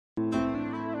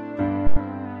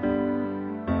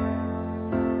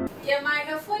Yeah, my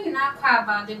phone in our car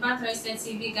about the battery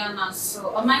TV Ghana.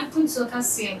 So, on my put so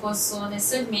Cassia was on the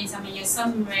segment. I mean,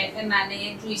 some red and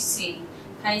I do see.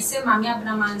 I say, Mammy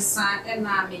Abramansa and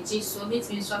Mammy G. So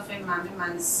between Sophie Mammy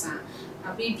Mansa.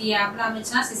 A baby Abraham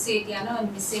chance to say, they are not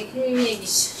me say, hey,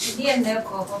 dear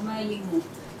Nelco, or my you.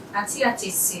 At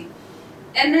Tiatis.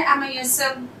 And then I'm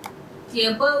yourself.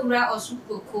 Dear Bora or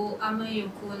Sukuko,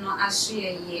 Amayoko, no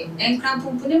Ashia ye, and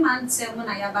Crampuni man tell when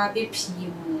I have a baby.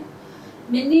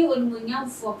 Many old young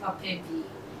for Papebi,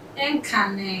 and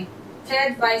Cane,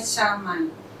 third vice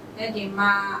chairman, Eddie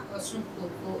Ma or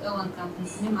Sukuko, Ewan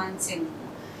Crampuni man tell.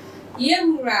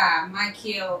 Yemura,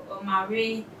 Michael,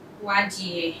 Omane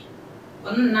Wadee,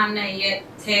 on Nana yet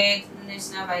third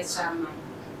national vice chairman,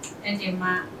 Eddie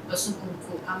Ma or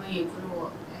Sukuko,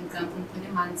 Amayoko, and Crampuni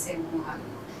man tell Moham.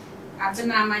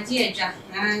 Abena my dear Jack,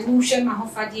 and who shall my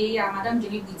hofadi, Madame de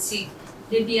Libuti,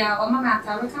 Libya, or Mamma,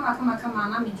 come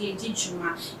on, I'm a dear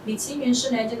Jijuma, between you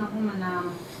should have a woman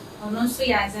now. Or no, so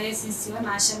as I see when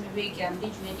I shall be wake and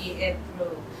beat me a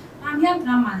pro. I'm young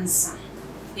Namansa,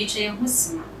 which I am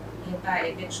Husma, by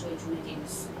a bit with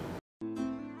Medins.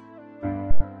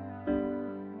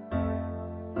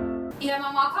 Yeah,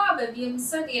 Mamma, baby,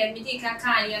 so dear, Medica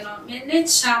Kayano,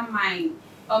 nature mine,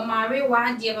 or Omane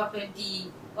Wadee.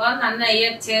 One and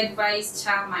I third vice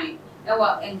chairman,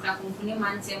 and Crampuni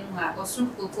Mantemua, or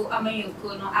Sukuko,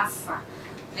 Amayoko, no Afa,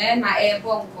 and my air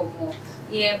bonkomo.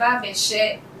 Ye Babe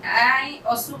share, I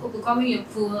or Sukuko coming your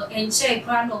poor and check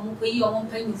crown or Mupi or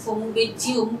Mupen for Mubi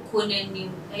Tio Mukunen,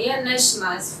 a young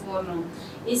nationals for no.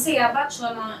 They say a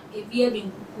bachelor, a beard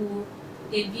in cuckoo,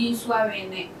 a bean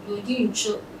swearing, you didn't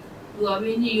show. You are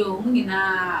really your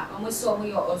Muna, almost all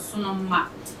your sonoma.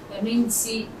 I mean,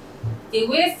 see. The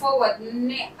way forward,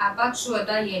 about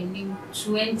that year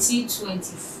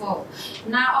 2024.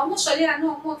 Now, almost I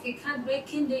know more can't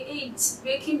breaking the 8,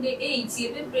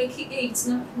 even breaking 8.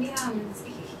 No,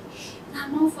 now,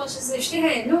 more forces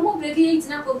say, no more breaking 8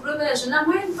 now for progression. Now,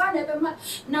 my father,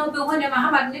 now, but when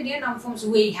Mahama did not from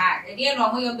way high, at the end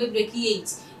of my breaking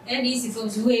 8, and easy from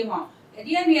way more. At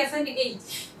the end, we are 28.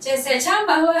 Just a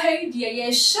chamber, dear,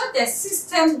 you shut the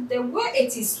system the way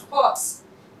it is hot.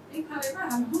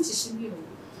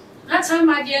 That time,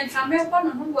 my dear, come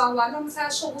upon who are one of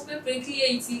us so breaking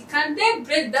 80. Can they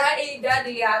break that 8 that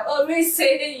they are always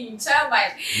saying in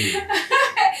Chama?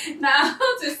 Now,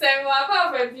 to say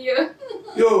what of you?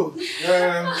 Yo,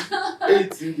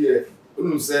 18 years,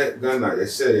 you say Ghana, you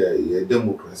say a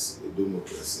democracy,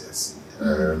 I see.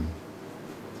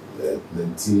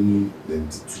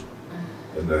 1992,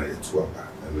 and I twapa,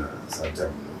 and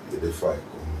sometimes the fire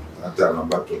come. That time,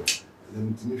 about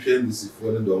me share this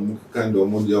for the kind of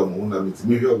money on a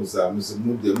meeting.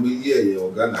 Some the year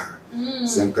or Ghana.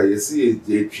 Sanka, you see, a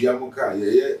Chiamoka,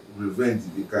 ye revenge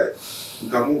because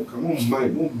come on, my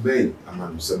moon bay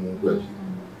among some good.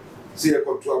 See, I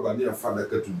got to a near father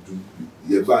cut to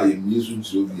ye buy a music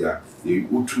to ye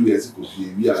 2 years ago.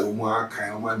 We are more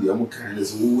kind of the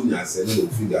kindness who I said, no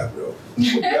figure, bro.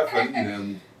 The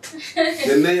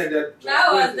name that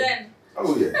now then.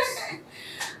 Oh, yes.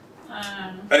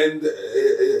 And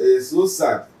it's so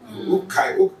sad.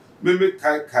 Okay, maybe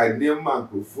Kai near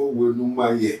Mark before we know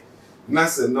my year.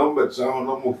 Nasa number child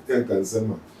no more can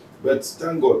summer. But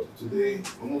thank God today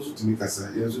almost to make us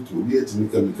a yes to be to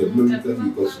make a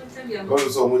because God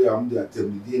is somewhere I'm the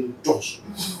attempt the DOS.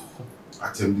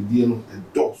 Attempt the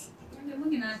DOS.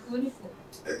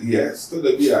 Yes, so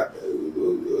there be a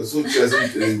so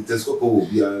present Tesco will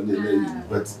be a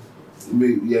but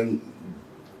young.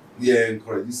 Yeah,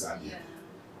 encourage this idea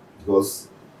because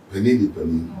penny, who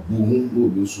will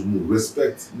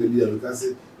respect the leader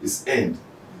is end.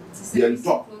 The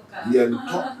top,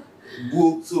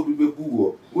 go so we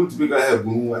boo, won't make a have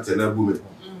boom what an woman.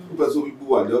 So we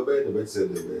boo, they'll be the best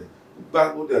said the way.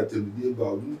 Back what they are telling me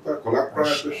about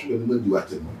collaboration and when you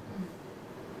attend.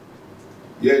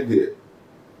 Yeah, the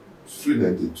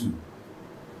 392,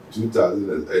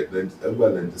 2008,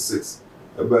 about 96.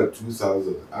 About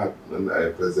 2000, and I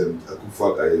present I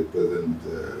present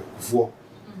Kufo,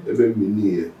 a baby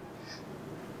near,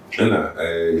 and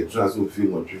I transfer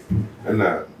film or trip, and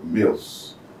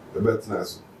meals, a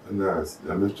betnas, and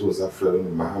I met was a friend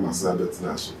Mahama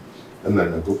Betnas, and I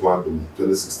go to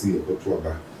 2016, I go to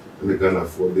Aba, and I can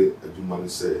afford it, I do money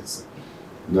says.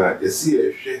 Now, you see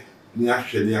a share near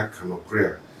Shania can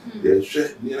prayer, the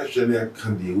share near Shania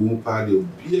can be womb party,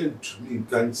 be to me,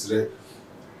 can't say.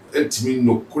 Et me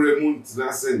no cremont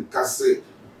nasen case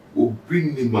will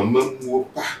bring me my mum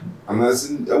and as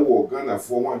in a walk Ghana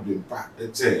for 1 pa a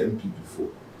MP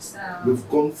before. We've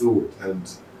gone through it and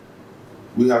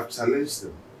we have challenged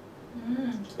them.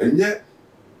 And yet,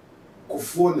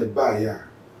 Kufone Baya,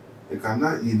 and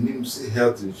cannot in say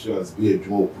health insurance be a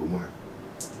job promoter.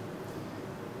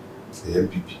 The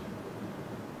MPP.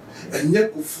 And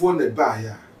yet, go for the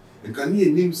buyer, and can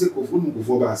you name say go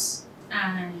for bus?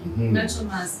 Metro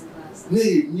Mass.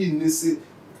 Nay, you say,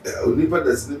 never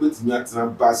does never to me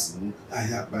at bus. I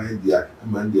have by the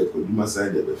Amanda could do my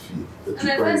side of a fee. And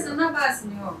I was not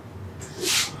passing you.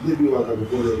 Maybe you are going to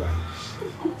go there.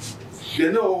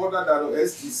 They know what that are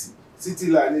STC, City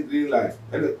Line, Green Line,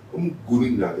 and I'm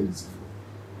going now.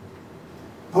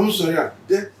 I'm sorry,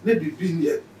 there may be been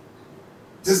yet.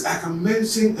 Just I can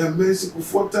mention a mention for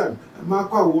 4 times. And my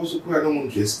car was also quite on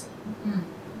just.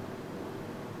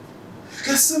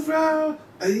 There's several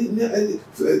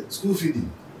school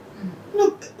feeding.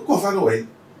 No, go far away.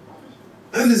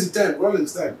 And there's a time, rolling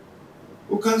time.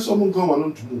 Who can someone come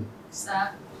on to move? Sir.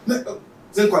 Then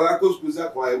Colacos was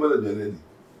that quite well than any.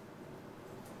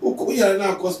 We are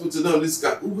now hospital now, this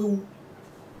guy.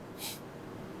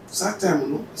 Sometimes,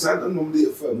 no, so I don't know the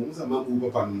firm, some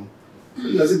move up and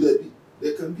baby,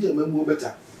 there can be a memo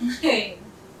better.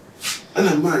 And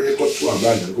a man, I got to a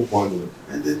band and go on,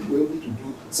 and then we're able to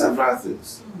do several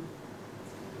things.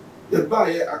 The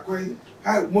buyer acquired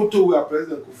high motorway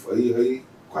president for a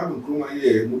Kwame Nkrumah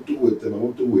here, motorway, the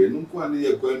motorway, no one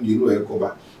near Kwame, you know, a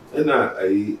coba,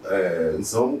 and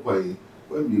some way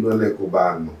when you know, like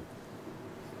Obama.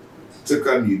 Take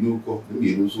a new cook,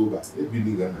 you know, so bad, a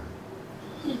billion.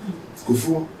 Go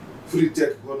for free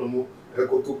tech economy, a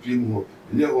copy more,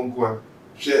 near Hong Kong.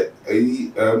 Share a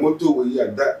motorway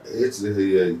at that age,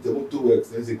 the motorway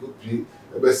extension copy,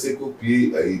 a best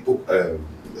copy, a book,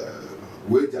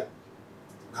 wager,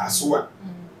 Kasua,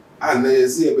 and they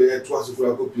say a trust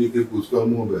for a copy, a post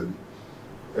more baby.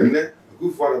 And then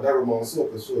good for a diamond so,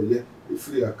 yeah, if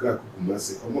we are crack,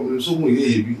 so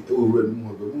many be over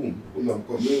more the moon.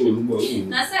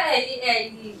 That's a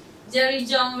Jerry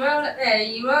John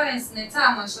Lawrence,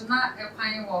 Netama should not a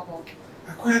pine wobble.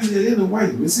 I quite a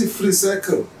wine, we see free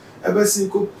circle. Ever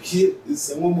single here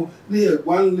is a woman near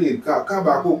 1 lane car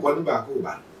back over, back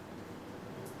over.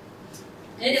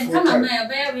 Let them come on my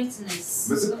bear witness.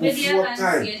 Mr.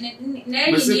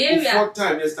 4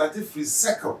 times, you started free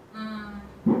circle.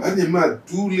 And the man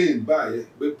 2 lane by,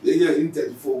 but a year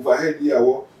into for overhead here,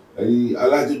 a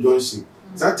larger Johnson.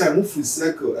 That time, move free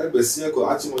circle, ever circle,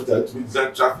 Achimota to be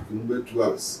that traffic in about 2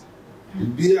 hours.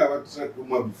 Be our track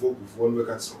before we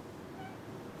catch some.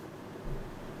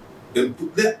 And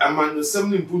put that a man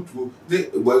something put to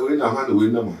the way in a hand away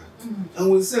number.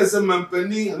 And we say some man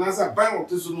penny and as a bang of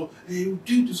this, you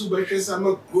do to super chase I'm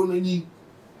not grown any.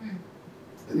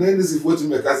 And then this is what you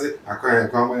make us say, I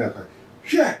can't come.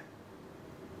 Sure.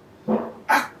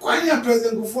 I quite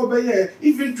present go for by year,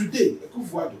 even today,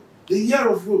 the year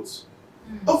of roads.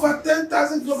 Over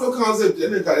 10,000 global concept,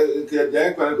 and I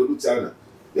can't go to China.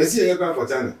 Yes, yeah, for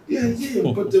China. Yeah,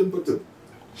 put them.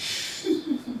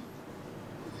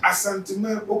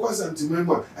 Asantime,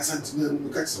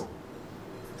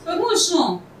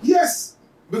 yes,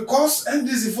 because and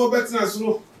this is for better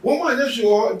no woman just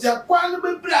show they are quite be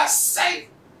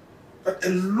but a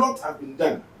lot have been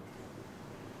done.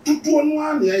 It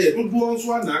one here, don't do so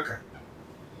anaka.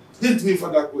 Didn't me for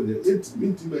that one,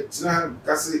 intimate time,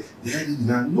 Cassie,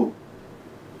 no.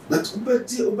 But ubet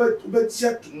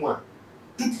to one.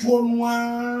 To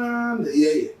one,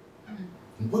 yeah.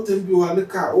 What if you are the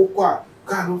car, oh, qua.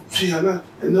 Can't see and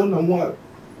no more.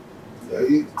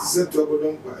 I said to a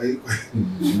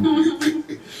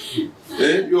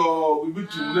you're we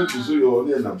beat you so you're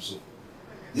near them so.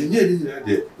 You nearly there.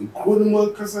 The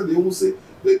Chronomal Casa, they will say,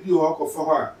 that you are for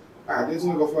her. There's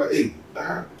no for a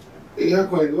I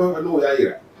know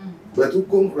I but to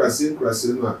come crossing,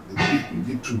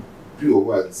 the two pure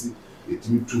words, see it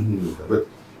me 2 but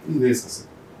in this.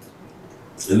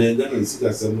 And then I see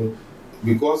that someone.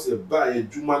 Because you buy a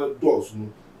Juman doors,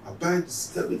 I buy the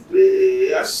stuff.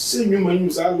 I say you man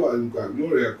use our law and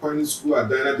Gloria Quine school at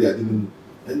Dana de Adin,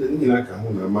 and then you like a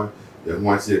home, and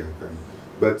watch it.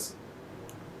 But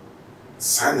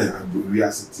Sana, we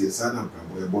are sitting, Sana,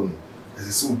 boy, bonnet, as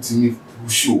a so to me,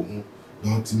 push you,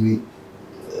 not to me,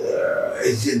 a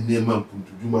yen name man put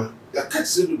to Juma. I can't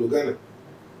say to the Ghana.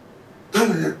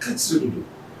 I can't say to do.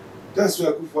 That's why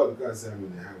I could for the guys I'm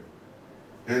in a hurry.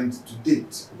 And to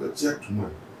date, but yet to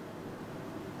man,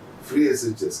 free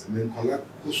SHS, and then collect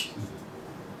school.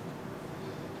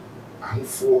 And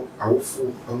for our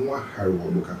 4 and 1 high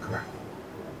one cry.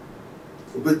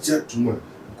 But yet to man,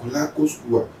 collect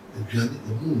school, and Granny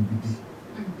and moon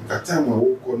be. At time I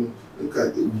walk on, look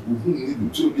at who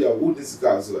need to be a wooden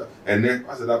scars, and then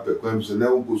pass it up a crime, so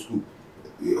now go school.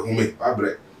 Home, I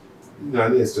break.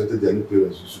 Nanny started the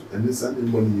parents, and this Sunday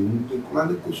morning you won't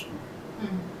collect school.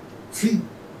 Free.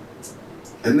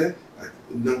 And then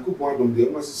Nanko Pardon, the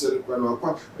unnecessary crime,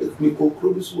 me call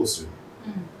Crobis was.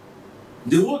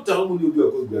 The whole town will be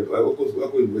a good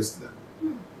university.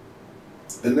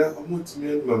 And then I want to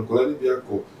me and Mancolani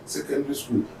Biaco, secondary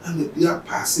school, and the Bia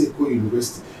Passe Co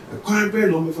University. A quite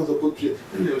very normal for the country,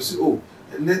 and they'll say, oh,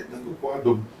 and then Nanko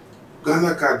Pardon,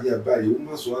 Ghana Cardia by you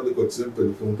must want to got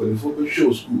simple company for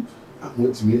show school. I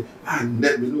want to me, and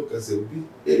let me look as a be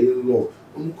a law,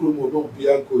 Uncle don't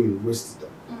Bianco University.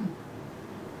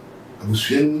 I was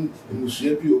saying, and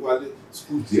Monsieur Pio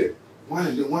school there. One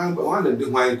and the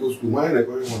wine go school, wine I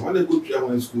go to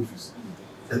our school fees.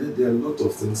 And then there are a lot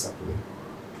of things happening.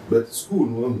 But school,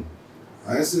 no,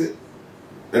 I say,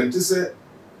 and to say,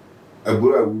 a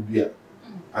brother will be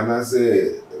and I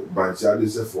say, Banchard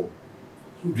is a form.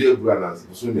 To be a brother,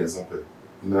 so near something.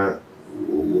 Now,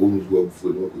 almost go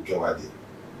before no good job idea.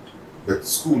 But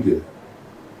school there,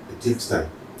 it takes time.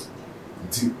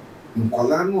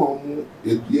 Nkwalano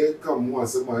ye come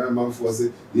once a man for say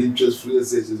interest free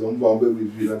assets on Bombay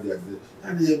review and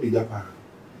the big apart.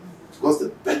 Because the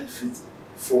benefit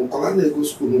from Nkwalano go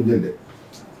school no then.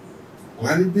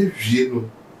 Kwani be no.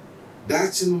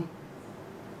 That you know.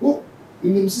 Oh,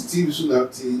 in city so na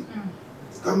ti.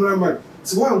 Cameraman,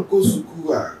 so one go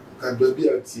school can be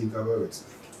a tea cover it.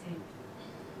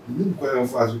 You didn't quite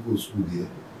fast go school there.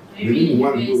 You didn't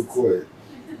want to go quiet.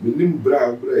 Minim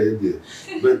bra there,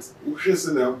 but Ushas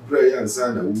and Bray and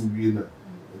Sana will be in a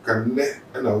can net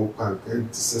and I will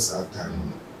can't say our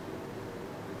time.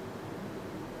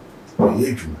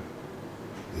 Yajuma,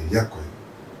 the Yakoi.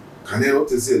 Can I not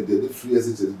say the free as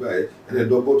it is by and a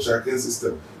double tracking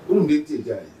system? Wouldn't they take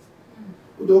that?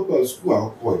 Would open school our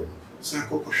coin.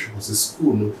 Sako was a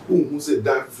school who said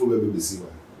that for BBC.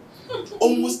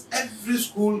 Almost every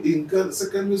school in Ghana,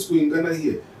 secondary school in Ghana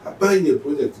here, are buying a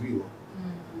project.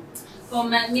 For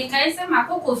me, I say my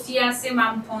cocoa fear, say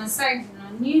my side,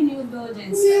 new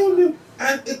buildings. New,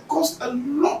 and it costs a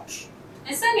lot.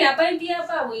 And some are by beer,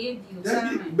 but we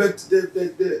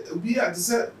are to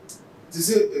say,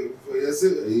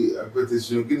 a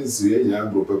petition Guinness,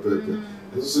 and pepper.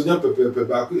 So, young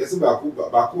pepper, yes, about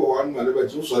one man,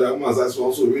 but you saw that one that's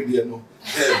also really no.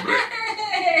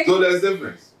 So there's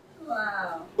difference.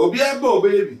 Wow. Obiabo,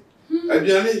 baby. I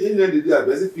didn't know the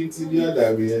other, as if it's in the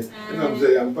other way, and I'm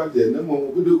saying, I'm part there, no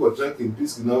more good go track in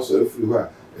peace now, so everywhere.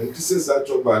 And this is our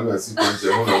job, I know I see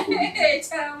cancer.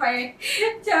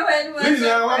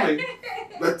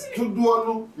 But to do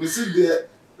no, we sit there.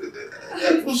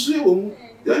 It was you,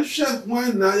 then chef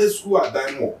wine now, school at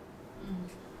Dimo.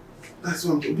 That's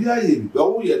what we are here.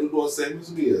 We are not saying,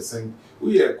 we are saying,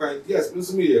 we are quite, yes,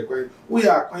 Miss Me are quite, we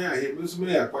are quite him, Miss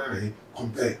Me are quite him,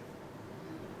 compare.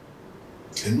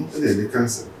 And not any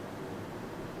cancer.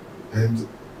 And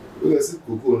well, I said,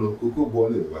 Cocoa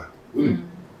born in the bar.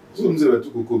 So, I'm there to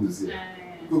Cocoa this year.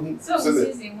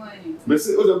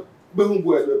 Messi, other Behum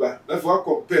boy, therefore,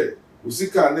 compare. We see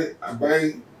Carne, I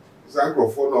buy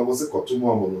Zangrophone almost a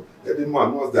cotumo. Every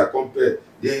man was there compare.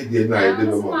 Yeah, the night, the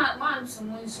man.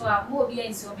 So I'm more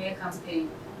being so very campaign.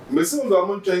 Messi, the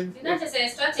amount train. That is a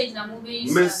strategy, I'm moving.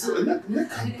 Messi, not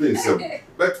campaign,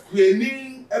 but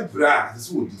creating a bra is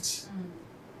what it.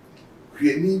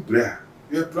 Creating bra.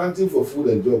 You are planting for food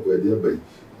and job where they are by.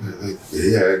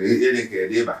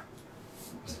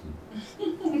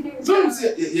 Don't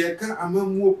say, yeah, I'm a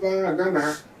whooper,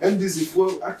 Ghana, and this is for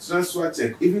a transfer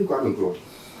check, even coming close.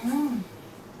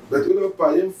 But all of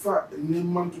I am fat,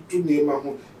 name man to name a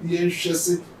yen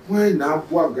chassis, why now,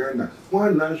 poor Ghana, why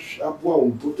not a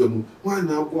poor put them, why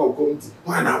now, poor committee,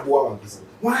 why not poor,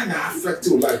 why not affect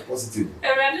your life positively?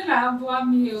 I rather have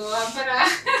one meal, but I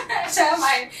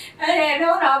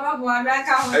don't have a one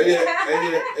account.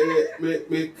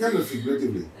 May kind of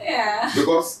figuratively. Yeah.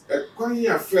 Because a coin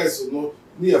affairs, no,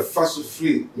 near fast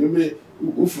free, maybe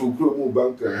if you grow more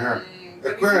bank and have.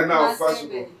 A coin now fast,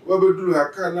 what we do, I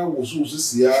can't now was also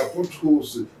see our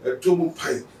potholes, a tomo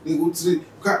pie, they go to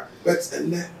car, but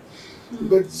and then,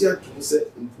 but yet to say,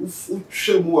 who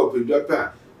show more up in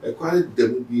Japan. I quite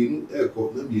them being a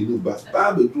court, no be no but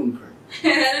Barbie don't cry.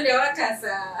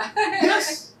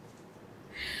 Yes,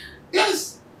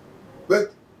 yes,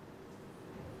 but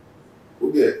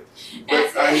okay,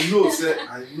 but I know,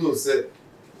 say,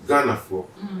 Ghana for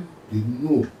they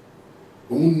know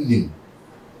only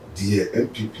the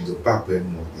MPP, the Papa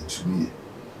and more to me,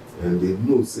 and they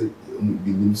know, say,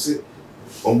 they say,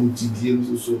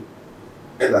 Omuti so,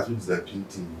 and that's what they're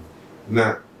painting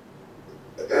now.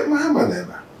 Mahama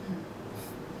never.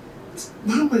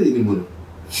 Mahama anymore.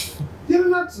 You're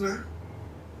not now.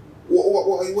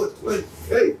 What?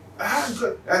 Hey, I have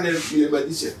got an MP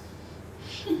magician.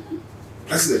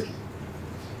 President.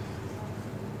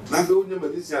 Na be onye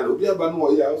magician obi aba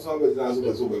no ya so aba jina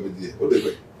so so be die. O de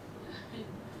be.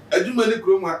 Adwuma ni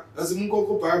krom ha asim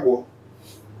nkoko pa agbo.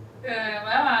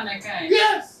 Mama na kai.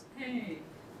 Yes.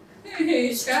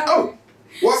 Hey, oh,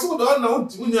 what's what on now?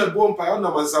 When you're born, Pie on a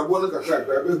Mansabona,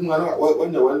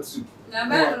 when you went to.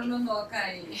 No,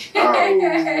 Kai.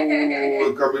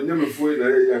 Oh, come never for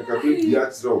you, and come in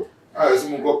the so. I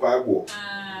assume go Pie.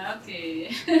 Okay.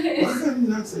 What can you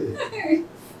not say?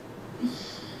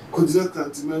 Could you not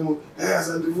come to me? As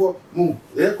and before, moon,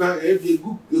 if you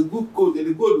good code and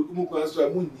the good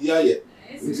Mukan moon, yeah,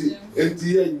 and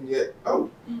the oh.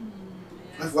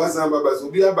 If was Ambas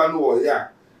will be a bano, yeah.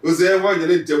 Was there one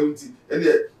in Jamunti, and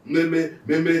yet, Meme,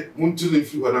 Muntun,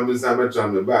 if you had a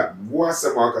Mizama back, what's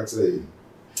a market today?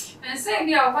 And say,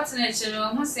 we are what's nature,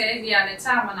 who said we are the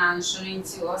time and answering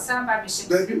to or some babyship.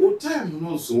 There be old time,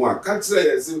 no, so I can't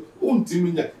say,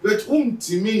 Timina, but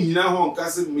Timin now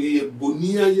castle me a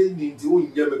bonia in the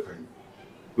own Yamakan.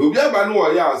 Will be a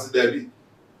bano, yes, Debbie.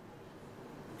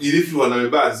 If you want to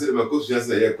buy, say, my coach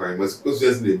just a crime, must coach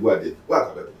just the body.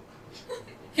 What about it?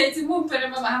 It's a moon,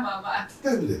 Mama.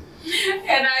 And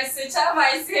I say, Chama,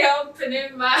 I say,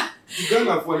 opening my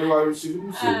Ghana for the one she a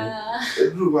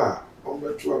druba on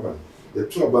the trouble. The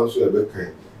trouble so a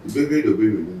kind. The baby, the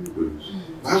baby,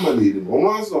 Mahama need him,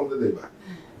 almost on the neighbor.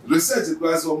 Research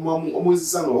class of mom,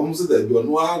 almost son, almost that you are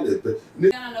no other. No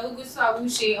good so I will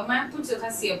say, or my put to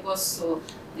Cassia Bosso.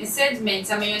 The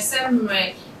sediment, I mean, some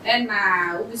ray, and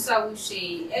also I will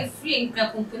say, every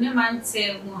company man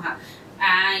tell Moha.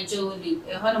 Jolie,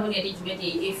 a honeymoon ready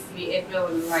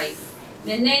every wife.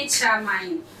 The nature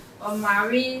mine,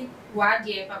 Omane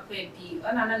Wadee, Papa B,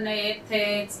 on another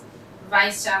third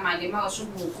vice chairman, the mouse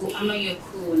who am your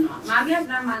cool. Mammy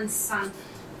Abramman's son,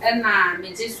 and now, me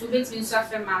just to bet me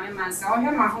suffer mammy man's or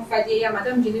her mahon for the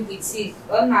Madame Gilly with tea,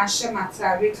 or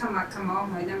Nashamata, Ricama, come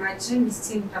on, my Jim's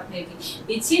team, Papa B.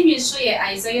 The team you show ye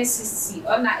Isaiah 60,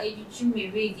 or not a Jimmy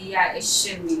Regia, a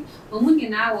shimmy.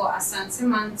 Woman hour as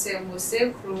Santimante will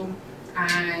say room.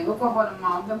 I look on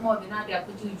my more than I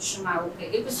put you shuma.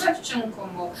 It was such a chunk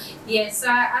more. Yes,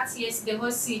 at yes, the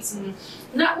whole season.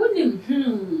 Not wouldn't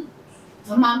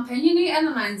the man penny and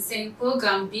a man saying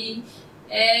program be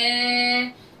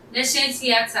Nation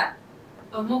Theatre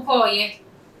or Mokoye.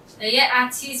 The year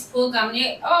artist program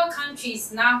near all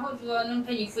countries now hold you on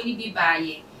penny fully be by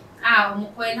ye. Ah,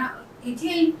 Mokoy, it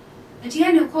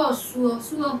ain't a course,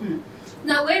 so.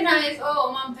 Now, when I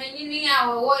man penny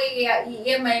our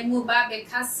way, my move back a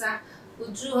cassa,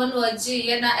 who drew on a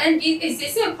G, and it's the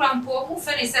same crampo who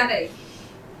finished Saturday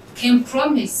can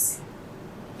promise.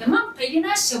 The man penny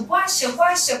shall wash of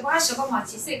what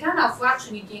he said, can't afford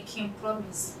to be can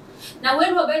promise. Now,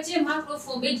 when Roberta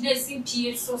microphone business in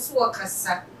P. so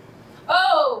cassa.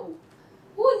 Oh,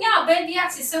 who now baby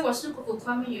at his was no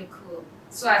coming your cool.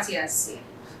 So I say,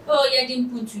 oh, you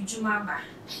didn't put to Jumaba.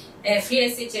 Free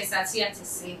SHS at here to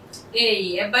say,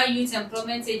 eh, about youth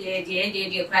employment,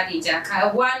 the party jack.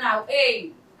 I want now, eh,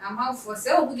 I'm out for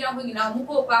so good young now,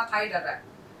 Muko Papa,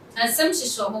 and some she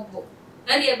saw Moko.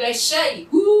 And you're very shy,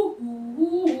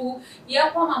 who,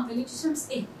 your woman politicians,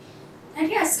 eh, and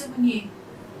yes, 7 years.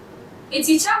 It's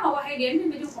each time our head and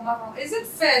middle from our is it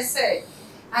fair, say?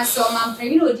 I saw Mam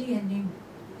Penny and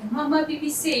Mamma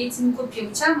BBC, it's in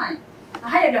Copium Chairman. I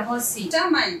hired a horse seat,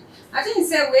 Chairman. I didn't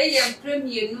say where your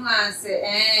premier no answer,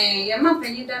 your mum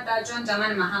penny that John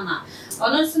Jaman Mahama.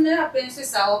 Or no sooner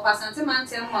princess or Passantaman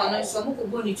tell me, so who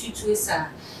could go to sir.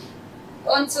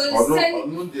 Until say,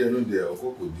 no, dear, or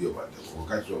could deal about the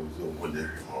catch of his own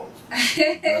wonder.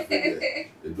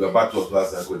 If you are back to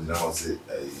us, I could now say,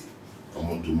 I'm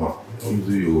on to ma, do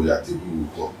you yati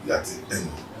who yati.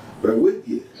 But wait,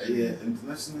 an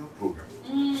international program.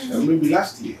 And maybe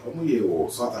last year, or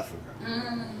South Africa.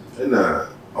 And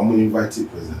I'm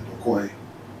invited President Okoye,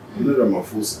 another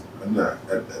Mafosa, and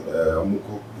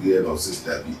Amuko, here or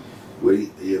sister B, where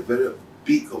a very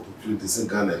big opportunity in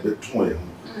Ghana, a bit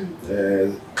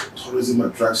tourism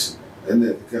attraction, and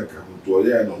then can come to a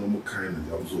year and no kind of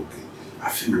jobs okay. I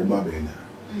feel my baby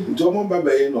now. Tom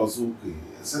Babayan also okay.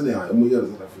 Sunday, I'm a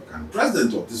South African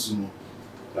president of this one.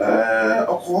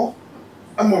 Oko,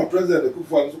 I'm a president of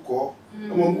Kufuan,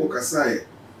 I'm on Kokasai.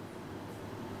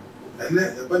 And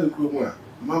then a bunny crew.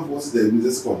 My boss is the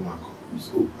business called Marco.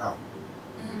 So, how?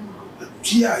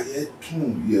 Chia, yet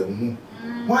 2 years.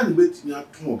 One bet me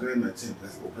up 2 grand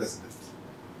president.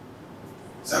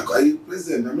 So, I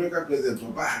president, America president,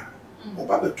 or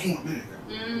Baba 2 America.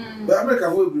 But America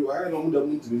will be why I know the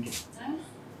moon to me.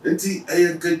 And see, I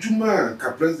am Kajuma,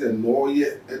 president, no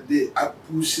yet a day up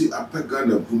pushing up a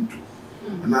Ghana Puntu.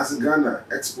 And as a Ghana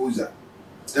exposure,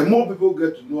 the more people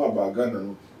get to know about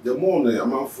Ghana, the more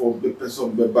I'm for the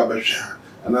person be babasha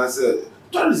and I said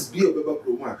tourists be a baba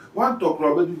kroma one talk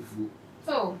about you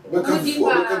oh become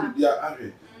be a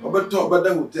about talk about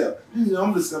the hotel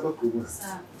I'm discover kroma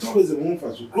tourism won't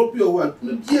fast crop your one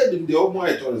dear them the all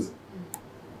my tourism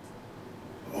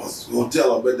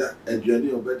hotel or better a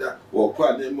journey or better or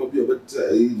quite name will be a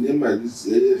better name my this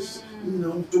you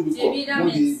know to be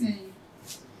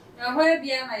where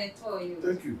be I told you.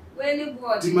 Thank you. When you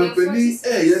bought my penny,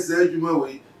 yes, you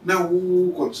way. Now,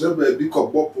 who control a big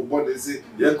of Bob for they say,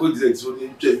 young direct only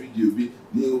video be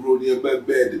near Ronnie about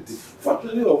bed.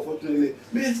 Fortunately or fortunately,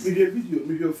 may video,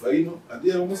 you know, and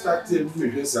they almost start 10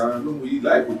 minutes. I don't know we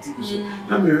like with TV.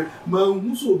 My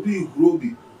who's so big,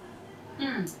 Roby.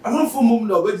 I'm not for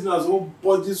moment of wedding as all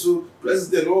body so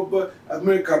president over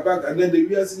America back and then the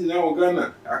US in our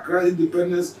Ghana, Accra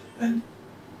independence and.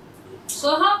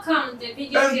 So how come the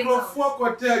video came out? And for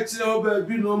quarter,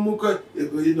 be no muka,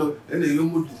 you know, and you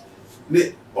would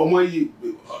ne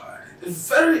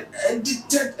very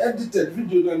edited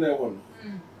video than that one.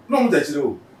 No, that you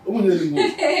know.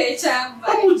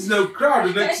 I would no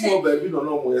crowd next year, baby, no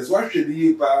more. So I should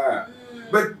be but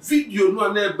video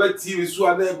no never TV, so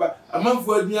I never a month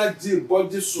for the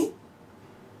body so.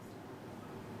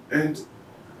 And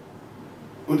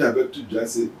what I bet to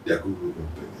just say, they are good.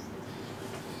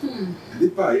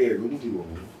 Nipa here, no more.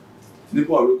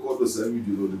 Nipa record the same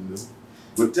video, no.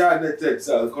 But tell that text,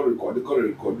 I'll record,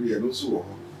 and also.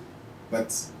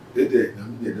 But they did, I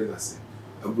mean, they say.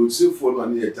 I would say for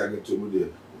one year, target to me,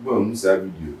 one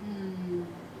video.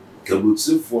 I would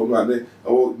say for one day,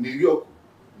 oh,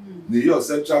 New York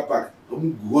Central Park,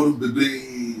 go to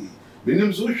the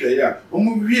Minim so share, we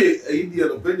a India,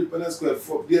 the Independence Square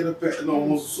for the other pet and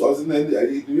almost was in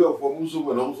New York for Musu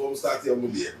when almost started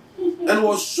and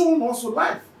was shown also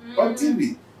live on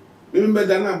TV. Remember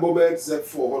that Bob except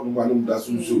for one that's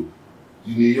show in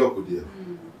New York, dear.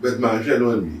 But my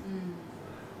general me.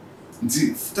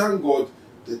 Thank God,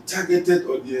 the targeted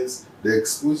audience, the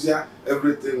exposure,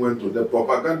 everything went to the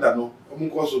propaganda. No,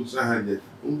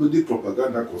 the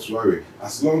propaganda was worry.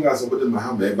 As long as somebody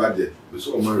Mahama ever there, we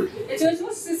saw marry. It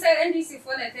was to say NDC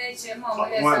for the attention.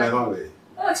 One and only.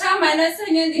 Oh, Chama, I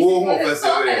sang NDC. Oh,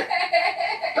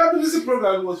 that this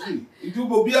program was free. It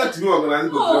will be at you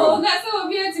organized. Oh, that's all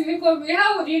be at me.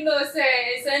 How would you know,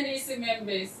 say, it's NDC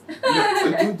members?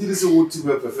 You did this what to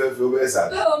prefer for best.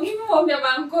 Oh, me more than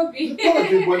one copy.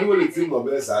 Everybody will think of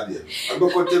best idea. I go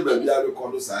for table, we are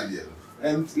recording idea.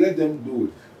 And let them do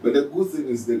it. But the good thing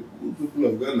is the good people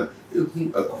of Ghana,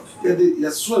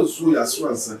 you're so, you're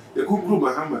swan, you could crew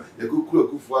Mahama, you could crew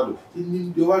Kufuado, you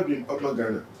need the one in Papa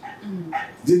Ghana.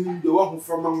 You need the one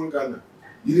from Mama Ghana.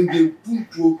 You didn't be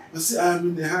punctual. I say,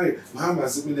 I'm in a hurry. Mahama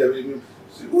said,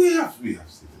 we have seen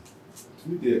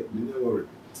it. We never worry.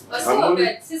 I'm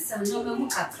not sister, no more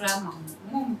crama.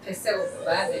 Mum, Pesel,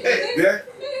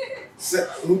 Sir,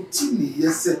 Mutini,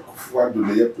 yes, said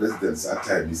Kufuado, the presidents at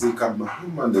time. He said, come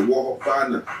Mahama, the war of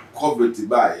banner covered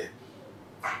by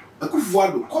a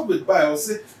Kufuado covered by, I'll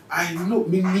say, I know,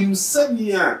 meaning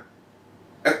Sanya.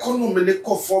 Economy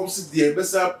conforms to the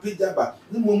Bessa Pijaba,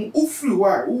 the mum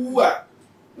Ufriwa,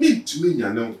 me to me, you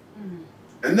know.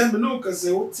 And then no can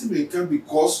say what Timmy can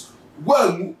because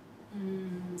well,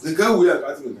 the girl we are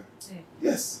at.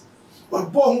 Yes,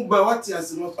 but born by what he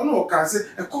has not. I know, can say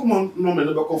a common normal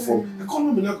never conform,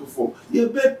 economy not conform. You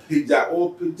bet Pija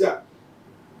or Pija.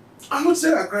 I'm not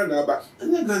saying I cried about,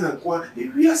 and then Ghana,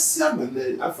 if we are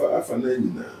salmon after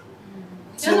 9.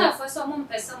 So for some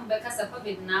person because of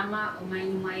COVID nama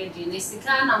Omane Wadee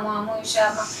nesika na mo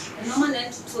shama no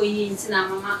man to 2 years na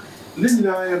mama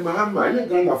Nina Mahama in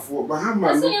Ghana for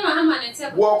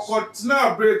Mahama walk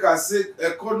now break I say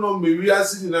economy we are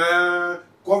seeing na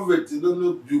COVID no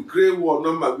no Ukraine war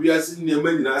number we are seeing near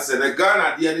many na say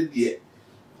Ghana there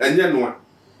and then one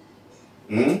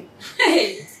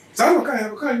so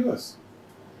can yours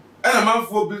and a man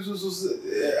for business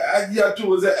idea to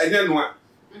was and then one.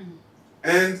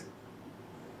 And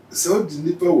so the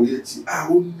Nipa will yet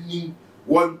only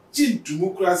one chin to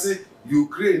democracy,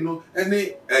 Ukraine, no,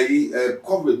 any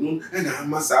COVID, no, and a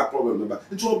massive problem. But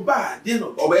it was bad, you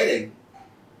know, obeying.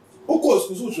 Of course,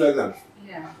 social exams.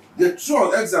 Yeah. The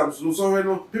true exams, no, so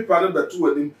no, people number 2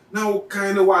 of them now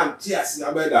kind of one tears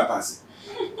about that passing.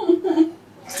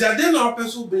 Still, then our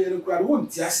person being crowd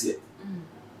won't tears yet.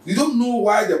 You don't know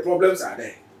why the problems are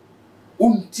there.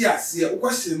 Tiasia,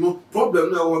 question no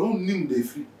problem now, one name they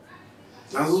free.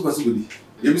 Now, so possibly.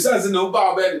 You besides no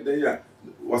bar bed there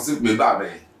was it me bar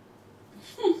bed.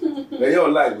 They all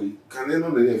lie, we can they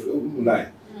know the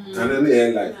lie. Can they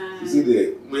air lie? You see,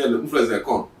 the influence they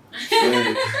come.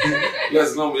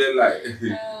 Yes, no, we lie.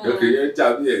 Okay, you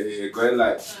tell me going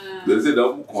like they say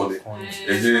don't call it.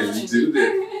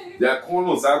 They are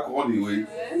corners are calling way.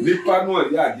 Nipa no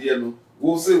ya dear no.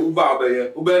 We'll say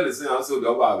Ubabe, Uber the same answer the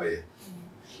Ubabe.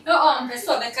 No, the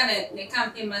so they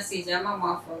can't pay message. I'm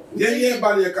a for. Yeah,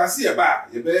 but you can see a bar,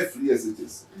 you bear free as it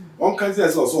is. One can say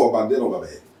also about them over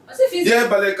there. Yeah,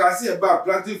 but you can see a bar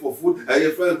planting for food, and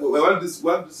your friend will this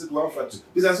one visit one factory.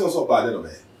 This is also about them over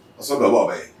there. So the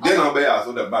Bobby. Then I'll be out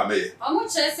of the bar. I'm not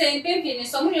saying pimping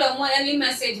is some more any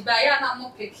message by I'm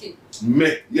not picking.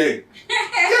 Me, yeah.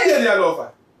 Yeah,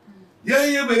 offer.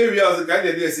 Yeah, baby, I was a guy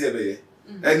that say,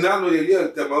 and now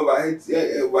you tell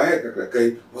overhead,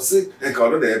 okay, was it and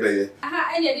call it there.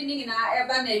 I didn't in our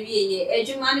ever navy, a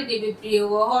humanity be pre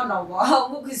or honor, how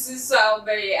book is so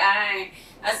very I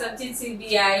as a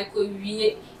TCBI could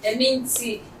be a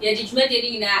minty, yet it's made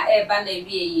in our ever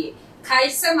navy.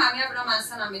 Kaisa Mamma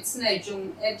Bramansana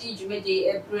Mitsnejum, Eddie Medi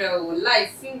April,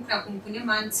 life, film company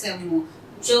mantem,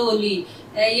 Jolie,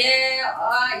 a year,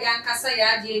 Yankasa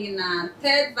Yadina,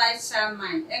 third vice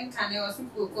chairman, and Canel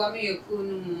Kwame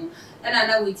Kunu, and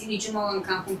another with Nijumo and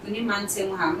company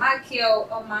mantem, Makio,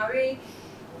 Omane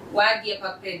Wadee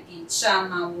Papedi,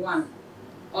 Chama 1.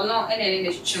 Or no,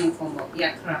 any chunk from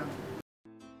Yakram.